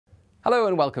Hello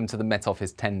and welcome to the Met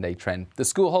Office 10-day trend. The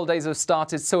school holidays have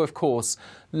started, so of course,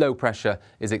 low pressure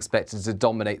is expected to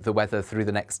dominate the weather through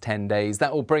the next 10 days.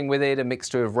 That will bring with it a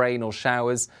mixture of rain or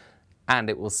showers, and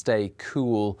it will stay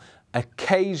cool.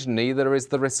 Occasionally, there is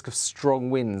the risk of strong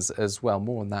winds as well.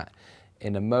 More on that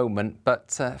in a moment.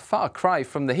 But far cry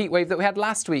from the heat wave that we had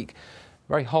last week.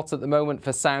 Very hot at the moment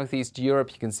for southeast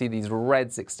Europe. You can see these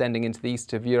reds extending into the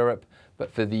east of Europe.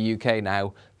 But for the UK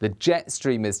now, the jet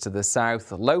stream is to the south,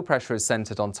 the low pressure is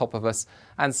centred on top of us,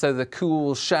 and so the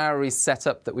cool, showery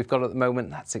setup that we've got at the moment,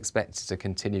 that's expected to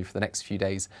continue for the next few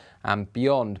days and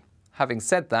beyond. Having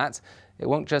said that, it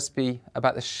won't just be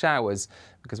about the showers,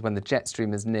 because when the jet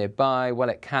stream is nearby, well,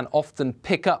 it can often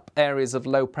pick up areas of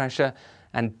low pressure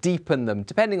and deepen them,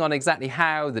 depending on exactly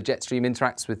how the jet stream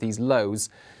interacts with these lows.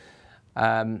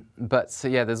 But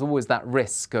yeah, there's always that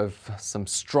risk of some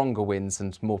stronger winds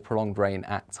and more prolonged rain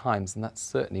at times, and that's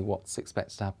certainly what's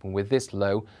expected to happen with this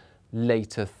low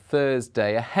later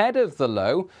Thursday. Ahead of the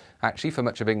low, actually for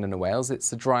much of England and Wales,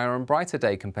 it's a drier and brighter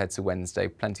day compared to Wednesday.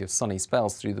 Plenty of sunny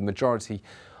spells through the majority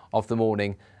of the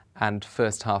morning and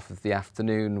first half of the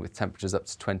afternoon, with temperatures up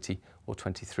to 20 or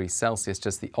 23 Celsius,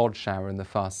 just the odd shower in the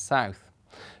far south.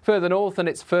 Further north, and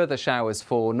it's further showers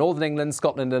for northern England,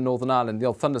 Scotland and Northern Ireland. The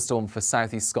odd thunderstorm for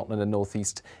southeast Scotland and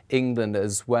northeast England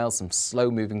as well. Some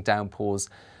slow-moving downpours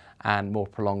and more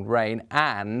prolonged rain.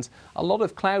 And a lot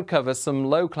of cloud cover, some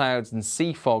low clouds and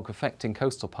sea fog affecting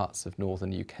coastal parts of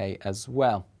northern UK as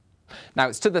well. Now,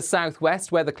 it's to the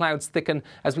southwest where the clouds thicken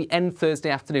as we end Thursday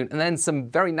afternoon, and then some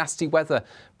very nasty weather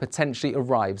potentially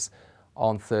arrives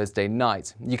on Thursday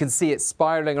night. You can see it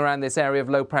spiralling around this area of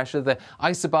low pressure. The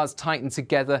isobars tighten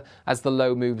together as the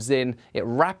low moves in. It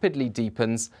rapidly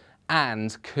deepens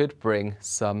and could bring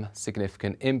some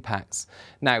significant impacts.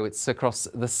 Now, it's across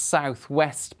the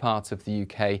southwest part of the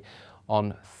UK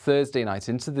on Thursday night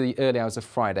into the early hours of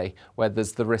Friday, where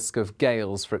there's the risk of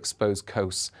gales for exposed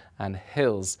coasts and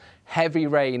hills. Heavy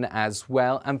rain as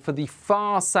well. And for the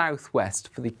far southwest,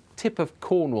 for the tip of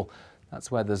Cornwall, that's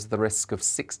where there's the risk of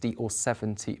 60 or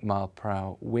 70 mile per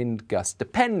hour wind gusts,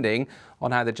 depending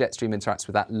on how the jet stream interacts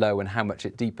with that low and how much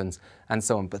it deepens and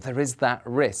so on. But there is that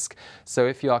risk. So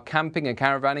if you are camping and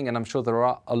caravanning, and I'm sure there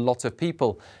are a lot of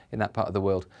people in that part of the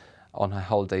world on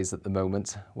holidays at the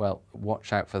moment, well,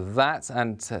 watch out for that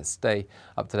and stay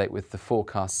up to date with the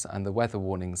forecasts and the weather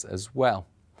warnings as well.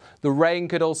 The rain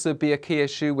could also be a key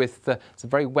issue, with some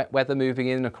very wet weather moving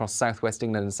in across southwest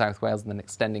England and South Wales and then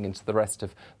extending into the rest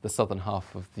of the southern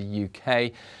half of the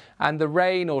UK. And the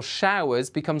rain or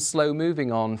showers become slow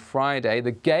moving on Friday.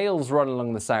 The gales run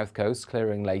along the south coast,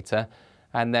 clearing later.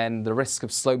 And then the risk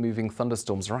of slow moving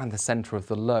thunderstorms around the centre of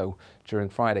the low during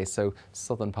Friday. So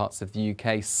southern parts of the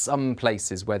UK, some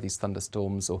places where these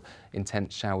thunderstorms or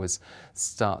intense showers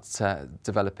start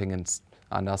developing and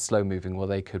are slow moving, well,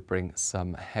 they could bring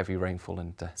some heavy rainfall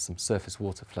and some surface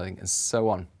water flooding and so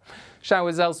on.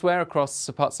 Showers elsewhere across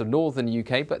parts of northern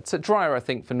UK, but drier, I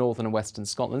think, for northern and western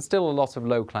Scotland. Still a lot of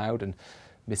low cloud and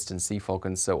mist and sea fog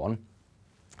and so on.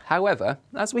 However,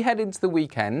 as we head into the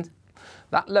weekend,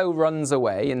 that low runs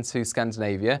away into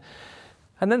Scandinavia.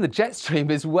 And then the jet stream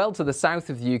is well to the south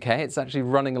of the UK. It's actually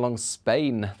running along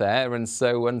Spain there, and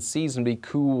so unseasonably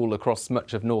cool across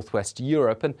much of northwest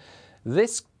Europe. And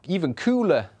this even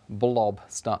cooler blob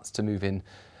starts to move in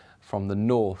from the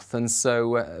north, and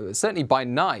so certainly by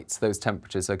night those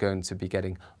temperatures are going to be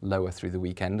getting lower through the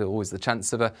weekend. Always the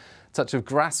chance of a touch of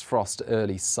grass frost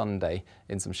early Sunday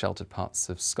in some sheltered parts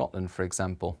of Scotland, for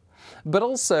example. But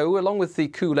also, along with the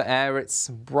cooler air, it's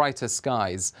brighter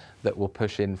skies that will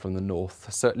push in from the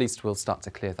north. So at least we'll start to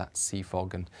clear that sea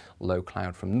fog and low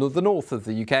cloud from the north of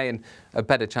the UK, and a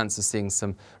better chance of seeing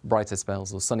some brighter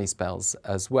spells or sunny spells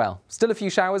as well. Still a few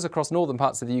showers across northern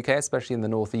parts of the UK, especially in the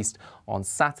northeast on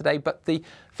Saturday, but the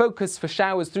focus for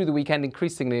showers through the weekend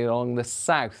increasingly along the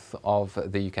south of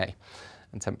the UK,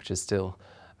 and temperatures still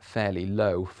fairly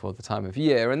low for the time of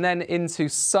year. And then into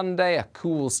Sunday, a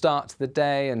cool start to the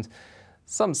day and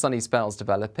some sunny spells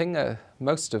developing.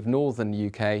 Most of northern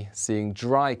UK seeing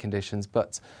dry conditions,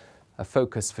 but a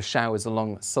focus for showers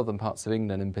along southern parts of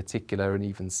England in particular, and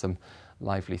even some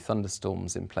lively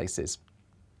thunderstorms in places.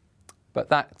 But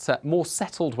that more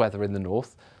settled weather in the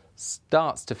north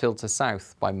starts to filter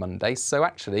south by Monday, so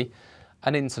actually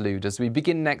an interlude as we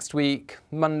begin next week,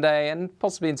 Monday and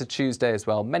possibly into Tuesday as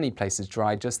well. Many places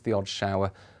dry, just the odd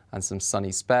shower and some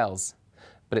sunny spells.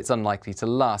 But it's unlikely to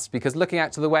last, because looking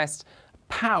out to the west, a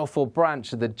powerful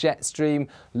branch of the jet stream,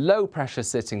 low pressure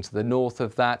sitting to the north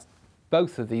of that.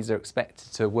 Both of these are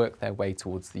expected to work their way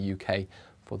towards the UK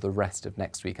for the rest of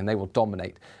next week, and they will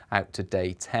dominate out to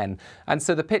day 10. And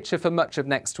so the picture for much of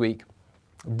next week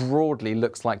broadly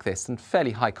looks like this, and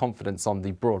fairly high confidence on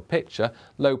the broad picture.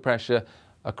 Low pressure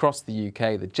across the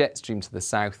UK, the jet stream to the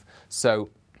south, so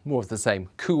more of the same.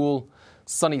 Cool,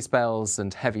 sunny spells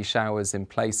and heavy showers in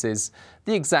places.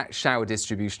 The exact shower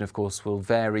distribution, of course, will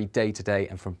vary day to day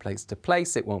and from place to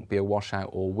place. It won't be a washout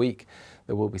all week.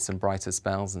 There will be some brighter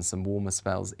spells and some warmer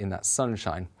spells in that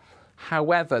sunshine.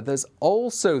 However, there's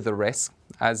also the risk,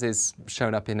 as is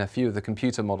shown up in a few of the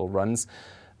computer model runs,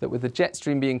 that with the jet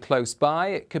stream being close by,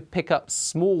 it could pick up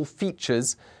small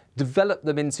features, develop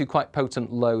them into quite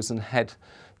potent lows and head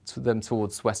them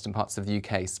towards western parts of the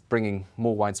UK, bringing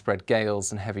more widespread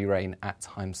gales and heavy rain at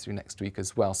times through next week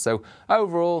as well. So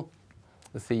overall,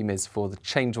 the theme is for the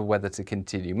change of weather to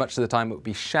continue. Much of the time it will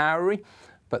be showery,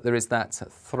 but there is that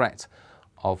threat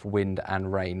of wind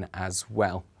and rain as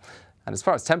well. And as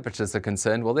far as temperatures are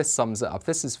concerned, well, this sums it up.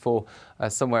 This is for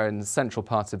somewhere in the central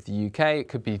part of the UK. It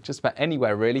could be just about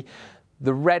anywhere, really.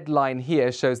 The red line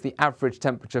here shows the average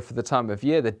temperature for the time of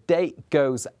year. The date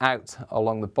goes out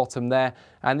along the bottom there,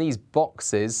 and these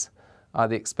boxes are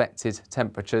the expected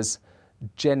temperatures.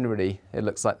 Generally, it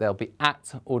looks like they'll be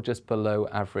at or just below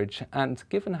average. And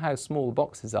given how small the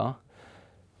boxes are,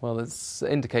 well, this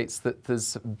indicates that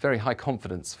there's very high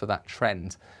confidence for that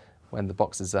trend. When the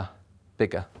boxes are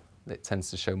bigger, it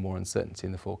tends to show more uncertainty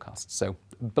in the forecast. So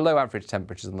below average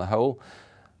temperatures on the whole.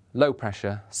 Low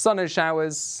pressure, sun and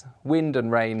showers, wind and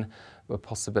rain a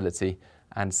possibility,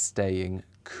 and staying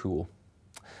cool.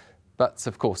 But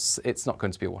of course, it's not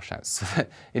going to be a washout. So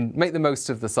make the most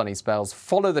of the sunny spells,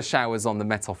 follow the showers on the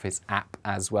Met Office app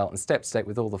as well, and stay up to date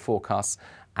with all the forecasts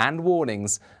and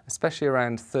warnings, especially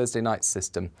around Thursday night's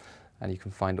system. And you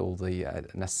can find all the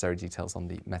necessary details on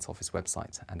the Met Office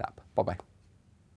website and app. Bye-bye.